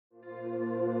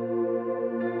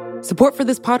Support for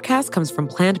this podcast comes from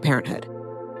Planned Parenthood.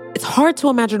 It's hard to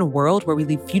imagine a world where we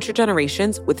leave future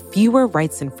generations with fewer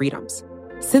rights and freedoms.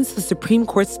 Since the Supreme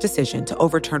Court's decision to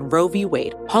overturn Roe v.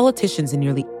 Wade, politicians in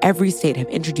nearly every state have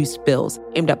introduced bills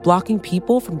aimed at blocking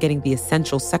people from getting the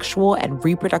essential sexual and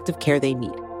reproductive care they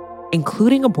need,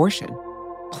 including abortion.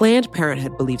 Planned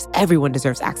Parenthood believes everyone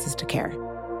deserves access to care.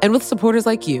 And with supporters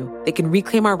like you, they can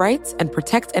reclaim our rights and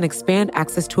protect and expand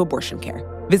access to abortion care.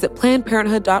 Visit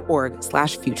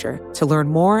PlannedParenthood.org/future to learn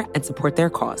more and support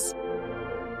their cause.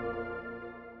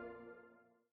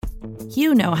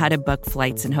 You know how to book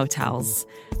flights and hotels.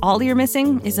 All you're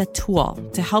missing is a tool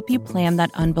to help you plan that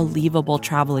unbelievable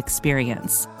travel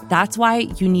experience. That's why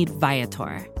you need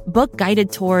Viator. Book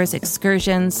guided tours,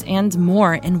 excursions, and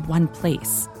more in one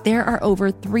place. There are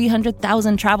over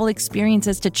 300,000 travel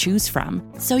experiences to choose from,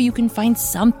 so you can find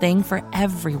something for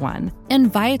everyone.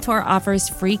 And Viator offers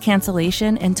free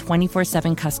cancellation and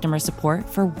 24/7 customer support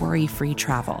for worry-free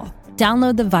travel.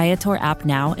 Download the Viator app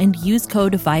now and use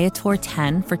code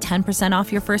Viator10 for 10%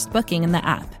 off your first booking in the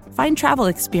app. Find travel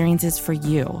experiences for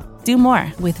you. Do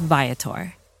more with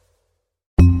Viator.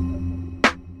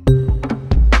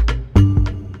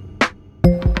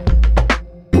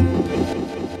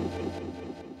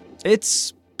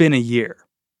 It's been a year.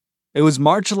 It was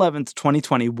March 11th,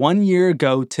 2020, 1 year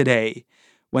ago today,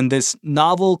 when this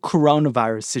novel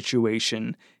coronavirus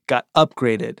situation got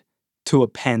upgraded to a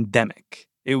pandemic.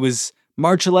 It was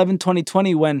March 11,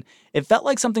 2020, when it felt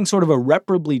like something sort of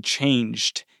irreparably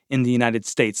changed in the United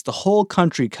States. The whole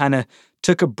country kind of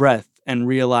took a breath and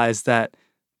realized that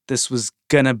this was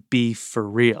gonna be for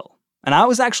real. And I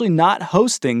was actually not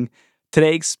hosting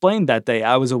Today Explained that day.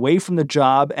 I was away from the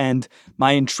job, and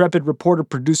my intrepid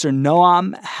reporter-producer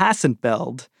Noam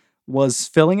Hassenfeld was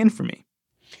filling in for me.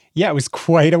 Yeah, it was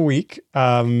quite a week.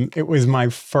 It was my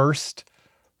first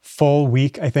full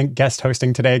week, I think, guest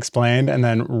hosting Today Explained. And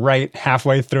then right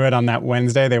halfway through it on that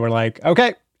Wednesday, they were like,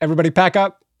 okay, everybody pack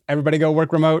up. Everybody go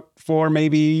work remote for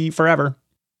maybe forever.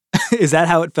 Is that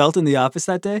how it felt in the office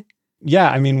that day? Yeah,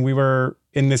 I mean, we were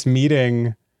in this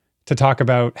meeting to talk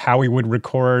about how we would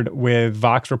record with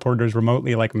Vox reporters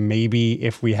remotely, like maybe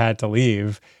if we had to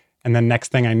leave. And then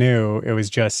next thing I knew, it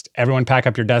was just everyone pack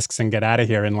up your desks and get out of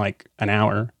here in like an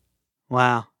hour.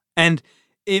 Wow. And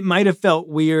it might have felt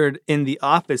weird in the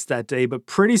office that day, but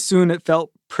pretty soon it felt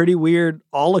pretty weird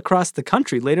all across the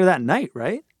country later that night,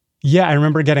 right? Yeah, I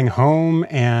remember getting home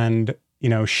and,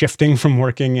 shifting from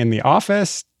working in the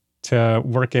office to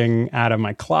working out of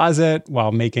my closet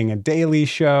while making a daily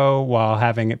show, while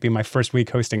having it be my first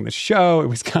week hosting the show. It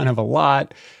was kind of a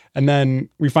lot. And then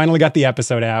we finally got the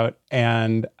episode out,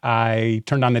 and I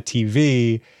turned on the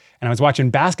TV and I was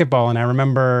watching basketball, and I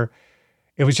remember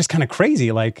it was just kind of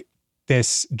crazy. Like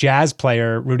this Jazz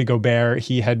player, Rudy Gobert,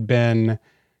 he had been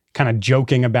kind of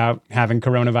joking about having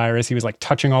coronavirus. He was like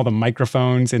touching all the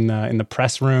microphones in the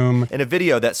press room. In a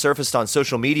video that surfaced on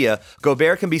social media,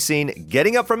 Gobert can be seen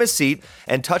getting up from his seat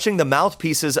and touching the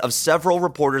mouthpieces of several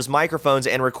reporters' microphones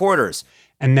and recorders.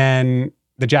 And then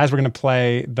the Jazz were going to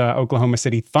play the Oklahoma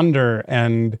City Thunder,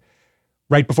 and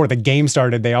right before the game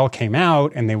started, they all came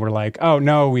out and they were like, oh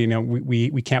no,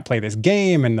 we can't play this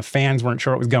game, and the fans weren't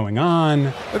sure what was going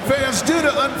on. And fans, due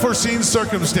to unforeseen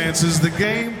circumstances, the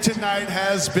game tonight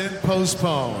has been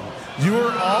postponed. You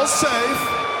are all safe.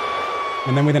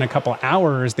 And then within a couple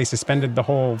hours, they suspended the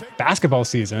whole basketball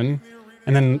season.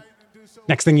 And then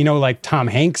next thing you know, like Tom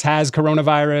Hanks has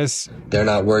coronavirus. They're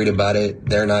not worried about it.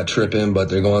 They're not tripping, but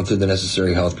they're going through the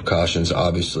necessary health precautions,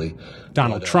 obviously.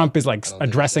 Donald Trump is like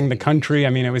addressing the country.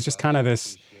 I mean, it was just kind of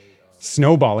this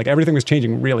snowball. Like everything was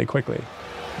changing really quickly.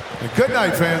 Good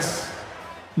night, fans.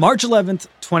 March 11th,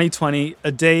 2020,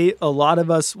 a day a lot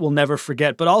of us will never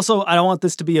forget. But also, I don't want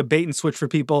this to be a bait and switch for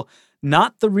people.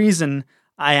 Not the reason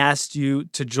I asked you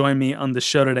to join me on the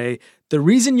show today. The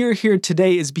reason you're here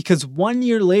today is because 1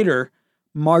 year later,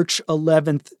 March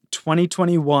 11th,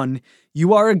 2021,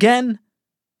 you are again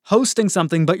hosting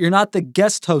something, but you're not the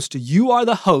guest host. You are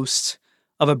the host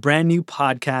of a brand new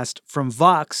podcast from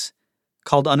Vox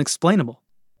called Unexplainable.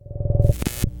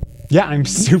 Yeah, I'm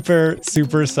super,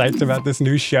 super psyched about this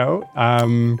new show.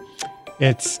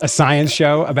 It's a science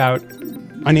show about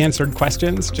unanswered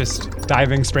questions, just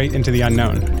diving straight into the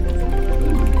unknown.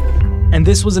 And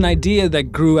this was an idea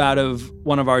that grew out of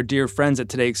one of our dear friends at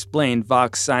Today Explained,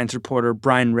 Vox science reporter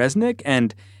Brian Resnick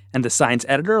and the science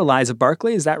editor Eliza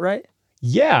Barkley. Is that right?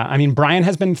 Yeah, I mean, Brian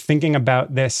has been thinking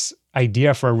about this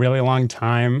idea for a really long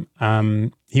time.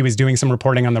 He was doing some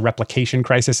reporting on the replication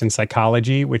crisis in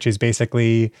psychology, which is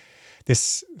basically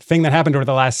this thing that happened over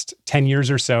the last 10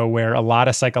 years or so where a lot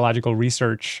of psychological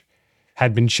research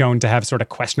had been shown to have sort of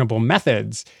questionable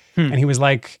methods. And he was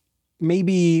like,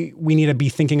 maybe we need to be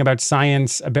thinking about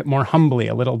science a bit more humbly,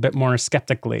 a little bit more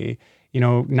skeptically,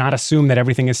 not assume that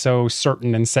everything is so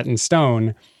certain and set in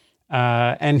stone.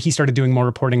 And he started doing more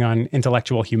reporting on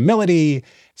intellectual humility.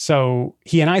 So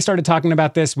he and I started talking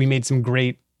about this. We made some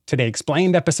great Today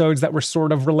Explained episodes that were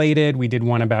sort of related. We did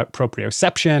one about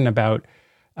proprioception, about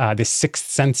this sixth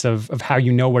sense of how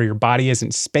you know where your body is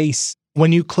in space.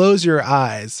 When you close your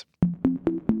eyes,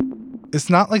 it's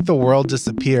not like the world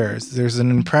disappears. There's an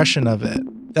impression of it.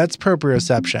 That's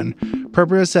proprioception.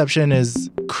 Proprioception is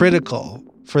critical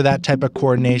for that type of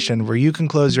coordination where you can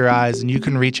close your eyes and you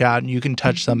can reach out and you can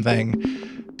touch something,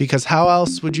 because how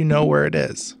else would you know where it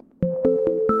is?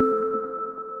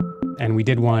 And we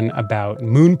did one about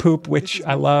moon poop, which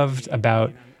I loved,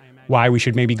 about why we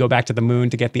should maybe go back to the moon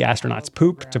to get the astronauts'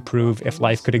 poop to prove if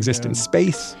life could exist in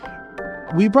space.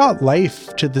 We brought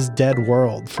life to this dead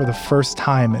world for the first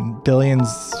time in billions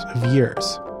of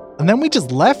years. And then we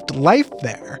just left life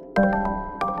there.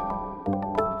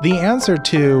 The answer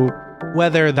to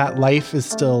whether that life is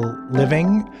still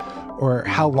living or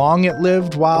how long it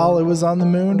lived while it was on the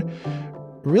moon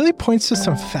really points to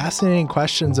some fascinating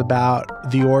questions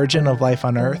about the origin of life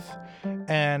on Earth.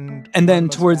 And then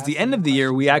towards the end of the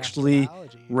year, we actually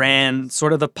ran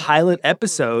sort of the pilot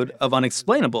episode of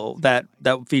Unexplainable that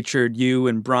featured you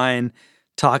and Brian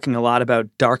talking a lot about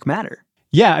dark matter.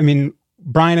 Yeah, I mean,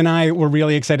 Brian and I were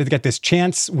really excited to get this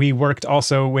chance. We worked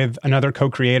also with another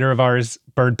co-creator of ours,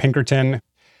 Bird Pinkerton.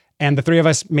 And the three of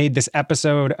us made this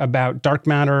episode about dark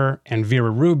matter and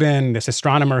Vera Rubin, this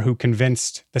astronomer who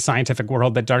convinced the scientific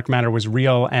world that dark matter was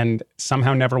real and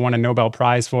somehow never won a Nobel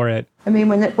Prize for it. I mean,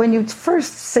 when you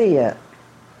first see it,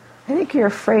 I think you're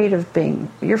afraid of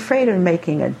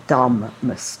making a dumb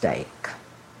mistake.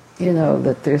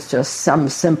 That there's just some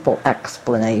simple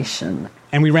explanation.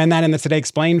 And we ran that in the Today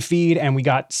Explained feed, and we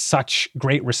got such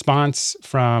great response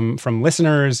from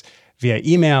listeners via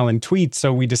email and tweets.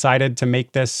 So we decided to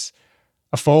make this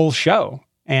a full show.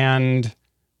 And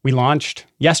we launched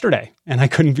yesterday, and I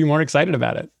couldn't be more excited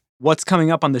about it. What's coming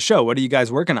up on the show? What are you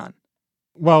guys working on?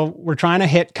 Well, we're trying to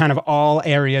hit kind of all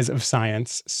areas of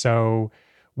science. So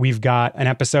we've got an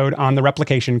episode on the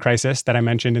replication crisis that I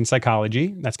mentioned in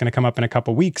psychology. That's going to come up in a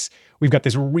couple weeks. We've got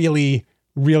this really,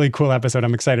 really cool episode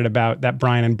I'm excited about that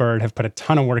Brian and Bird have put a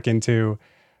ton of work into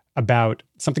about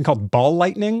something called ball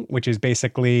lightning, which is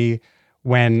basically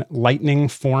when lightning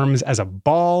forms as a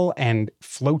ball and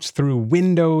floats through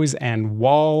windows and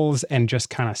walls and just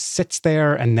kind of sits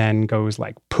there and then goes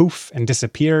like poof and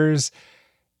disappears.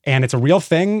 And it's a real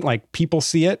thing. Like, people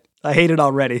see it. I hate it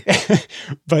already.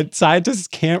 But scientists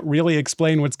can't really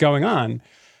explain what's going on.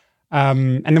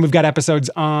 And then we've got episodes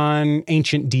on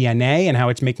ancient DNA and how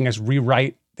it's making us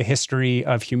rewrite the history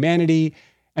of humanity.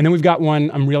 And then we've got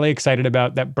one I'm really excited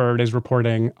about that Bird is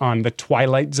reporting on the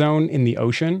twilight zone in the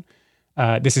ocean.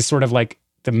 This is sort of like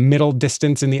the middle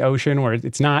distance in the ocean where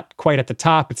it's not quite at the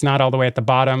top, it's not all the way at the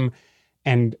bottom.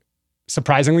 And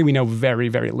surprisingly, we know very,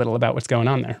 very little about what's going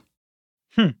on there.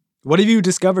 What have you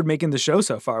discovered making the show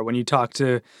so far when you talk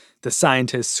to the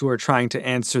scientists who are trying to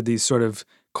answer these sort of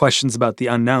questions about the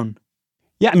unknown?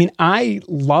 Yeah, I mean, I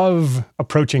love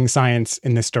approaching science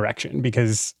in this direction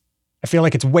because I feel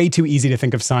like it's way too easy to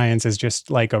think of science as just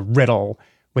like a riddle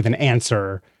with an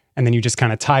answer, and then you just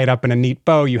kind of tie it up in a neat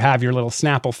bow. You have your little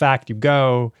Snapple fact, you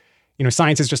go.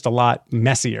 Science is just a lot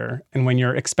messier. And when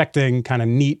you're expecting kind of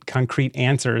neat, concrete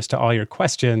answers to all your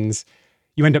questions,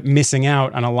 you end up missing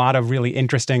out on a lot of really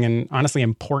interesting and honestly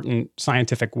important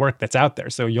scientific work that's out there.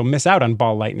 So you'll miss out on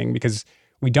ball lightning because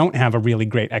we don't have a really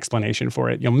great explanation for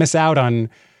it. You'll miss out on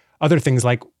other things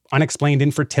like unexplained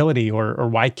infertility or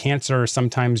why cancer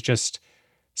sometimes just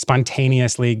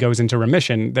spontaneously goes into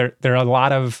remission. There are a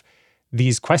lot of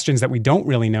these questions that we don't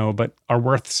really know but are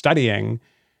worth studying.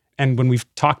 And when we've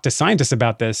talked to scientists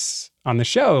about this on the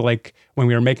show, like when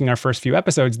we were making our first few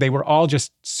episodes, they were all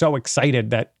just so excited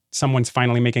that someone's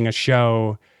finally making a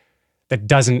show that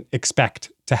doesn't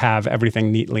expect to have everything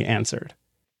neatly answered.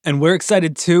 And we're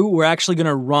excited too. We're actually going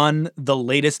to run the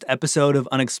latest episode of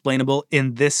Unexplainable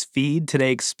in this feed,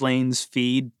 Today Explains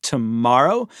feed,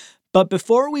 tomorrow. But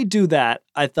before we do that,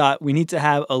 I thought we need to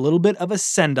have a little bit of a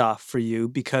send-off for you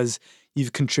because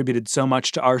you've contributed so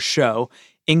much to our show,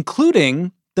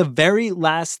 including the very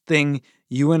last thing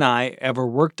you and I ever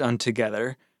worked on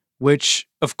together, which,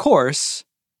 of course,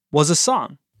 was a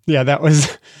song. Yeah, that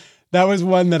was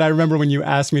one that I remember when you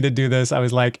asked me to do this. I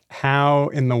was like, how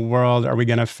in the world are we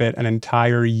going to fit an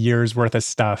entire year's worth of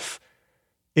stuff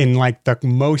in like the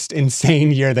most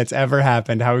insane year that's ever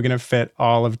happened? How are we going to fit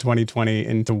all of 2020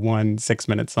 into one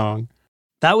 6-minute song?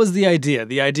 That was the idea.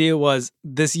 The idea was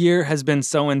this year has been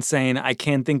so insane, I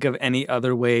can't think of any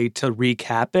other way to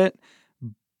recap it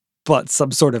but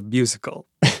some sort of musical.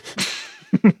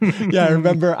 Yeah, I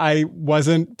remember I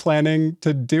wasn't planning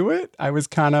to do it. I was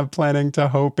kind of planning to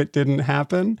hope it didn't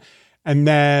happen. And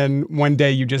then one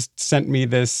day you just sent me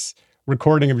this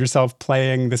recording of yourself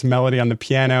playing this melody on the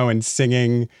piano and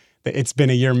singing the It's Been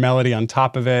a Year melody on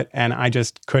top of it. And I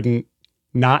just couldn't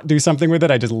not do something with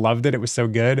it. I just loved it. It was so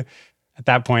good. At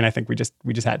that point, I think we just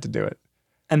had to do it.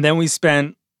 And then we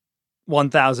spent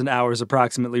 1,000 hours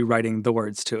approximately writing the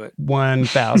words to it.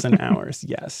 1,000 hours,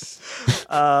 yes.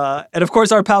 And of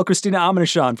course, our pal Christina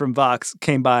Amanashan from Vox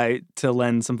came by to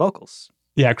lend some vocals.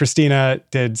 Yeah, Christina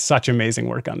did such amazing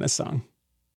work on this song.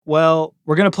 Well,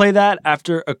 we're going to play that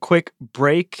after a quick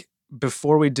break.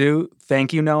 Before we do,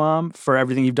 thank you, Noam, for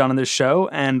everything you've done on this show.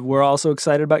 And we're also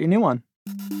excited about your new one.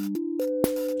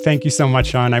 Thank you so much,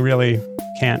 Sean. I really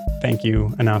can't thank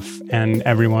you enough. And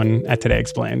everyone at Today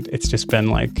Explained. It's just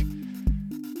been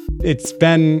it's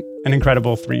been an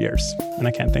incredible 3 years. And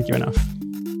I can't thank you enough.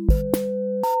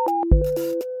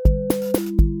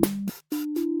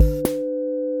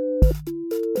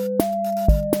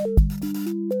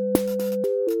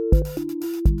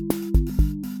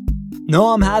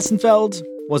 Noam Hassenfeld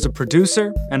was a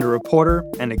producer and a reporter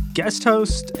and a guest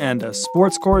host and a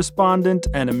sports correspondent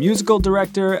and a musical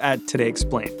director at Today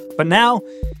Explained. But now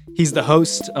he's the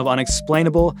host of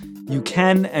Unexplainable. You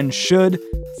can and should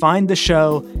find the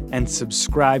show and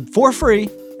subscribe for free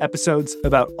episodes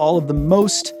about all of the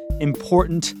most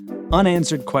important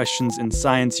unanswered questions in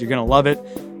science. You're going to love it.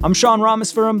 I'm Sean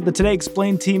Rameswaram. The Today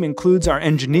Explained team includes our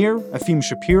engineer, Afim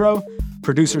Shapiro,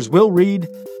 producers Will Reed,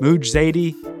 Mooj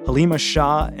Zaidi, Halima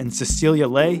Shah, and Cecilia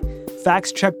Lay.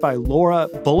 Facts checked by Laura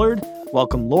Bullard.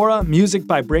 Welcome, Laura. Music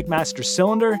by Breakmaster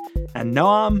Cylinder. And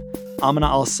Noam. Amina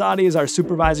Al-Sadi is our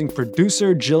supervising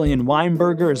producer. Jillian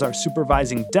Weinberger is our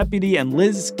supervising deputy. And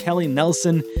Liz Kelly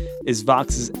Nelson is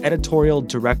Vox's editorial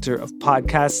director of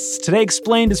podcasts. Today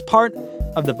Explained is part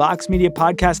of the Vox Media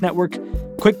Podcast Network.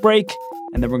 Quick break,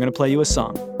 and then we're going to play you a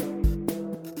song.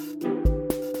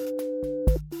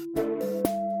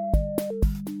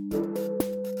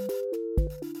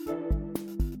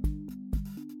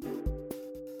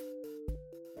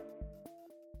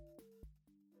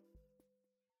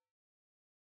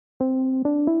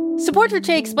 Support for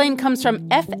Today Explained comes from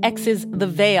FX's The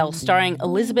Veil, starring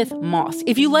Elizabeth Moss.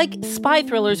 If you like spy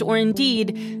thrillers or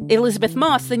indeed Elizabeth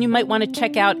Moss, then you might want to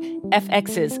check out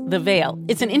FX's The Veil.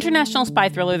 It's an international spy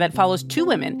thriller that follows two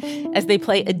women as they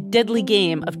play a deadly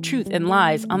game of truth and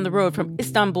lies on the road from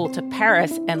Istanbul to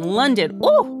Paris and London.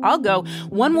 Oh, I'll go.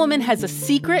 One woman has a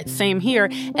secret, same here,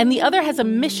 and the other has a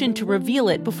mission to reveal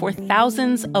it before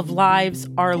thousands of lives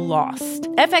are lost.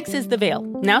 FX's The Veil,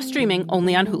 now streaming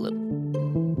only on Hulu.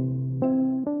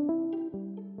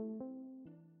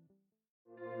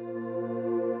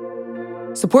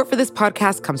 Support for this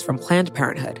podcast comes from Planned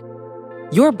Parenthood.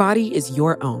 Your body is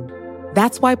your own.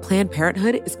 That's why Planned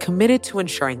Parenthood is committed to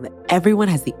ensuring that everyone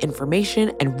has the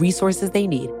information and resources they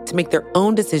need to make their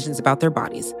own decisions about their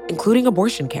bodies, including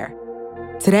abortion care.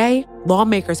 Today,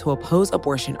 lawmakers who oppose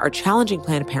abortion are challenging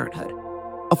Planned Parenthood.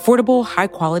 Affordable,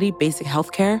 high-quality basic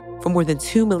health care for more than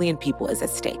 2 million people is at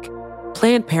stake.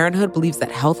 Planned Parenthood believes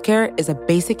that health care is a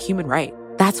basic human right.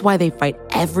 That's why they fight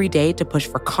every day to push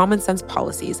for common-sense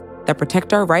policies that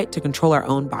protect our right to control our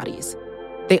own bodies.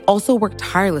 They also work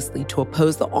tirelessly to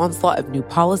oppose the onslaught of new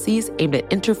policies aimed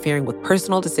at interfering with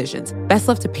personal decisions best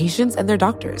left to patients and their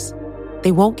doctors.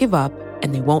 They won't give up,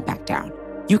 and they won't back down.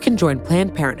 You can join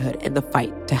Planned Parenthood in the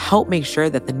fight to help make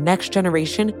sure that the next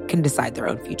generation can decide their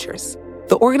own futures.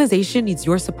 The organization needs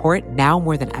your support now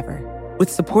more than ever.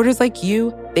 With supporters like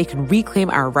you, they can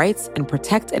reclaim our rights and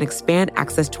protect and expand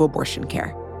access to abortion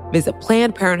care. Visit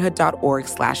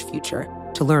PlannedParenthood.org/future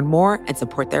to learn more and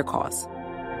support their cause.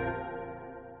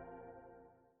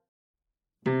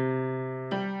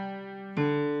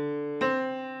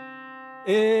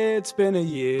 It's been a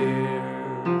year.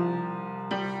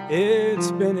 It's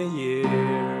been a year.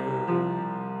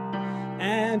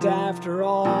 And after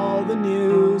all the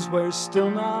news, we're still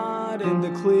not in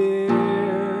the clear.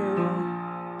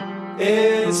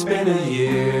 It's been a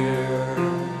year.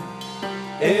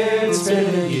 It's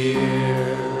been a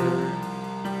year.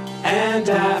 And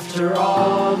after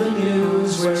all the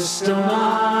news, we're still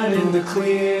not in the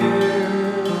clear.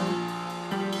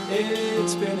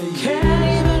 It's been a year.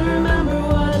 Can't even remember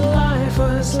what life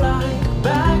was like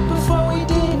back before we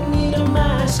didn't need a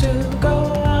mask to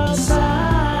go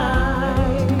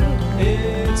outside.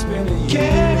 It's been a year.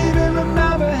 Can't even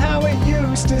remember how it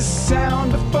used to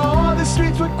sound before the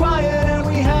streets were quiet and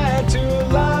we had to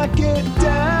lock it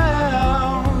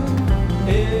down.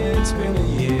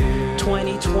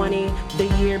 2020, the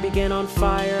year began on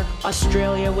fire.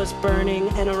 Australia was burning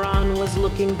and Iran was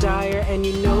looking dire. And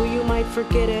you know you might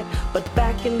forget it, but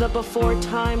back in the before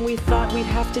time, we thought we'd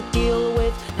have to deal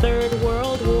with Third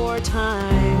World War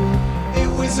time. It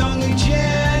was only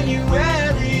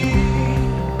January,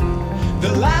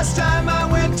 the last time I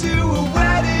went to a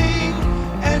wedding,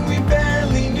 and we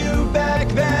barely knew back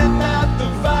then that the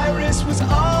virus was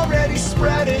already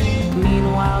spreading.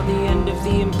 Meanwhile, the end of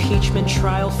the impeachment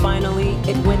trial, finally,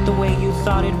 it went the way you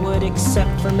thought it would,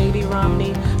 except for maybe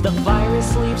Romney. The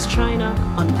virus leaves China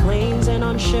on planes and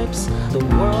on ships. The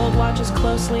world watches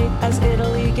closely as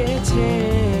Italy gets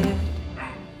hit.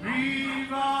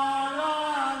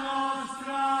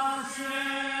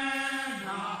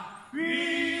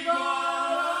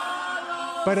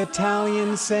 But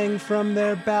Italians sang from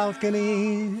their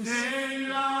balconies.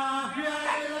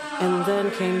 And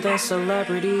then came the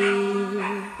celebrities.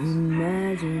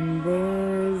 Imagine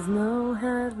there's no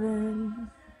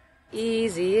heaven.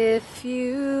 Easy if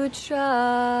you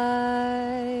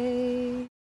try.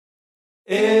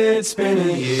 It's been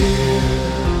a year.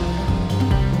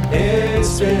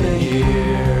 It's been a year.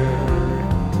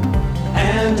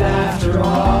 And after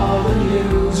all the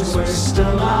news, we're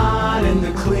still not in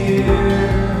the clear.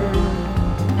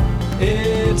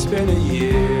 It's been a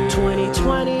year.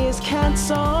 2020 is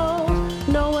canceled.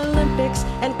 No Olympics,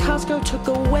 and Costco took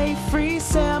away free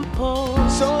samples.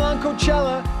 So long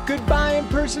Coachella, goodbye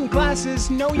in-person classes.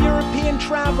 No European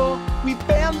travel, we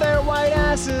banned their white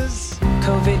asses.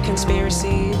 COVID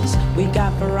conspiracies, we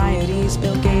got varieties.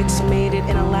 Bill Gates made it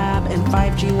in a lab, and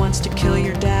 5G wants to kill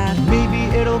your dad. Maybe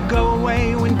it'll go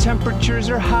away when temperatures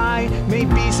are high.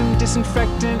 Maybe some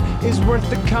disinfectant is worth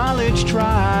the college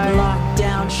try.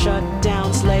 Lockdown,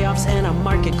 shutdowns, layoffs, and a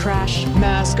market crash.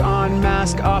 Mask on,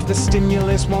 mask off, the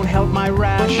stimulus won't help my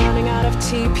rash. We're running out of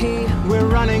TP. We're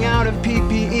running out of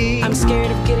PPE. I'm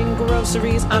scared of getting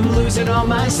groceries. I'm losing all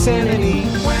my sanity.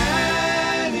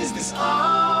 When is this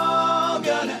all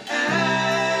gonna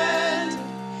end?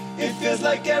 It feels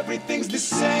like everything's the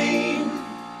same.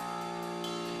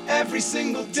 Every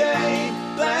single day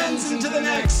blends into the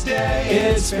next day.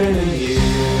 It's been a year.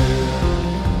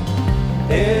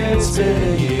 It's been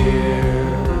a year.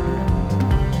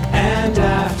 And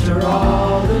after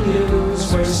all the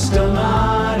news, we're still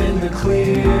not in the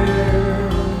clear.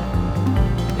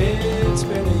 It's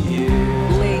been a year.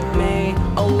 Late May,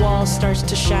 a wall starts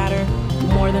to shatter.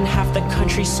 More than half the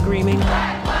country screaming,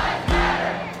 Black Lives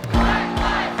Matter! Black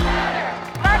Lives Matter!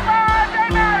 Black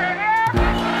Lives Matter!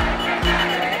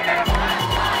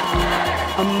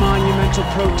 A monumental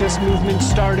protest movement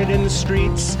started in the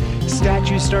streets.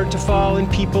 Statues start to fall and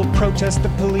people protest the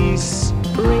police.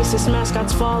 Racist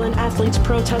mascots fall and athletes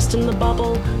protest in the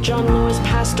bubble. John Lewis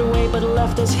passed away but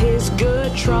left us his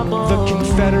good trouble. The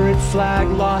Confederate flag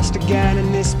lost again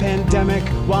in this pandemic,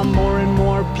 while more and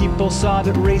more people saw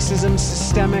that racism's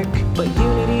systemic. But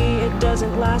unity, it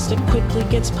doesn't last, it quickly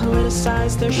gets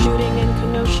politicized. They're shooting in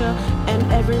Kenosha and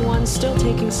everyone's still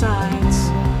taking sides.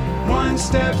 One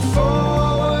step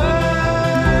forward,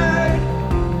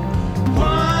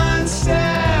 one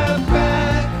step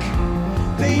back.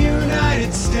 The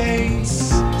United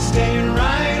States staying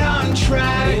right on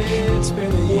track. It's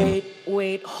been a year.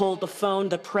 Wait, hold the phone.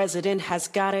 The president has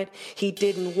got it. He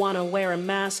didn't want to wear a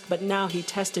mask, but now he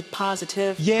tested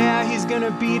positive. Yeah, he's gonna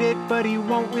beat it, but he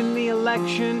won't win the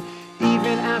election.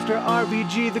 Even after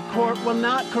RBG, the court will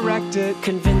not correct it.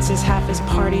 Convinces half his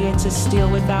party it's a steal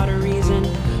without a reason.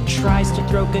 Tries to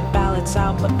throw good ballots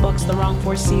out, but books the wrong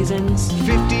 4 seasons.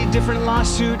 50 different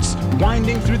lawsuits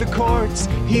winding through the courts.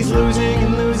 He's losing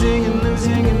and losing and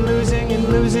losing and losing and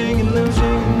losing and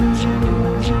losing and losing and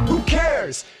losing. Who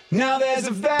cares? Now there's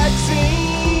a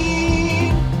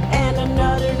vaccine. And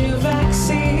another new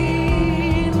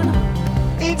vaccine.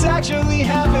 It's actually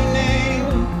happening.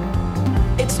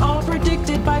 It's all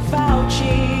predicted by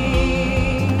Fauci.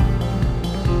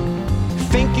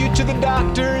 Thank you to the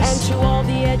doctors. And to all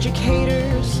the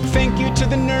educators. Thank you to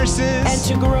the nurses. And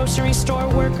to grocery store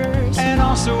workers. And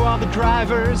also all the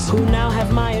drivers. Who now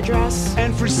have my address.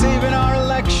 And for saving our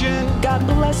election. God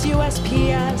bless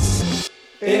USPS.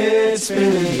 It's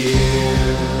been a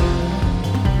year.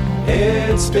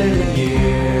 It's been a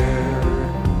year.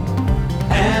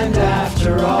 And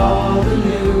after all the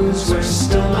news, we're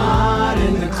still not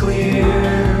in the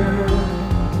clear.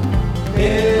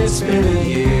 It's been a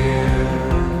year.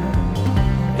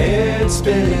 It's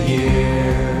been a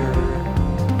year.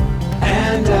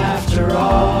 And after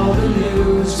all the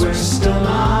news, we're still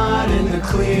not in the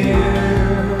clear.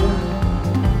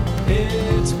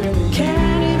 It's been a year.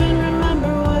 Can't even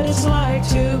remember what it's like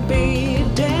to be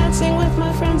dancing with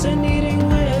my friends and eating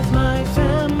with my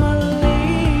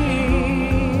family.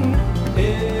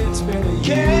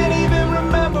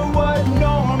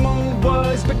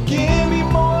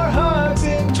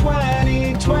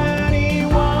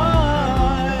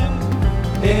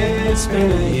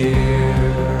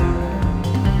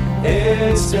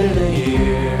 It's been a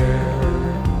year,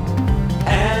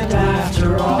 and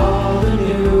after all the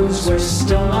news, we're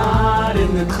still not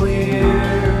in the clear.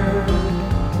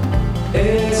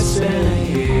 It's been a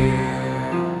year.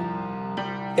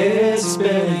 It's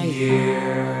been a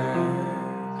year.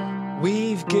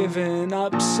 We've given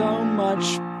up so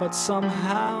much, but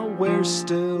somehow we're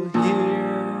still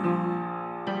here.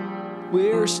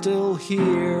 We're still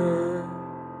here.